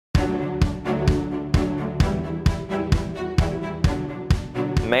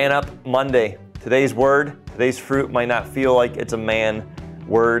Man Up Monday. Today's word, today's fruit might not feel like it's a man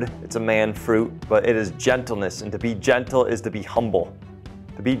word, it's a man fruit, but it is gentleness. And to be gentle is to be humble.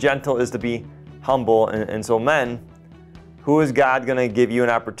 To be gentle is to be humble. And so men, who is God going to give you an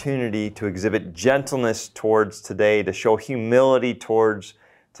opportunity to exhibit gentleness towards today, to show humility towards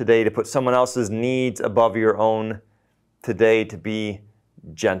today, to put someone else's needs above your own today, to be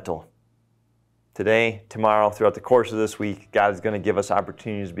gentle? Today, tomorrow, throughout the course of this week, God is going to give us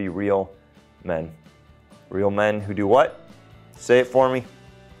opportunities to be real men. Real men who do what? Say it for me.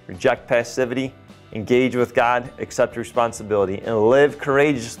 Reject passivity, engage with God, accept responsibility, and live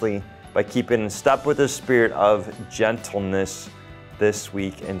courageously by keeping in step with the spirit of gentleness this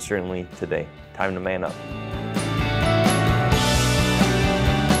week and certainly today. Time to man up.